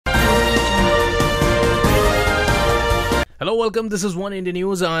Hello, welcome. This is Oneindia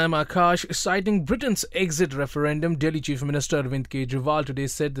News. I am Akash. Citing Britain's exit referendum, Delhi Chief Minister Arvind Kejriwal today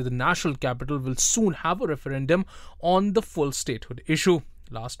said that the national capital will soon have a referendum on the full statehood issue.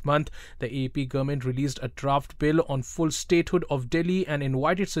 Last month, the AP government released a draft bill on full statehood of Delhi and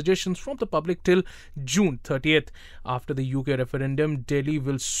invited suggestions from the public till June 30th. After the UK referendum, Delhi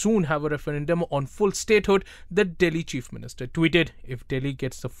will soon have a referendum on full statehood, the Delhi Chief Minister tweeted. If Delhi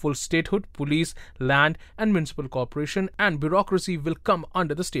gets the full statehood, police, land and municipal corporation and bureaucracy will come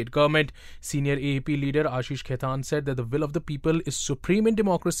under the state government. Senior AP leader Ashish Khaitan said that the will of the people is supreme in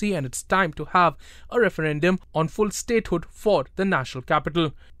democracy and it's time to have a referendum on full statehood for the national capital.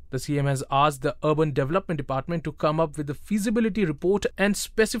 The CM has asked the Urban Development Department to come up with a feasibility report and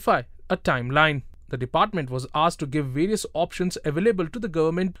specify a timeline. The department was asked to give various options available to the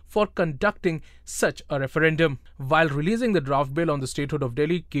government for conducting such a referendum. While releasing the draft bill on the statehood of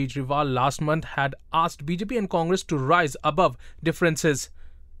Delhi, Kejriwal last month had asked BJP and Congress to rise above differences.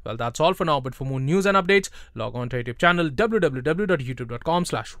 Well, that's all for now, but for more news and updates, log on to our YouTube channel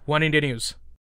www.youtube.com/oneindianews.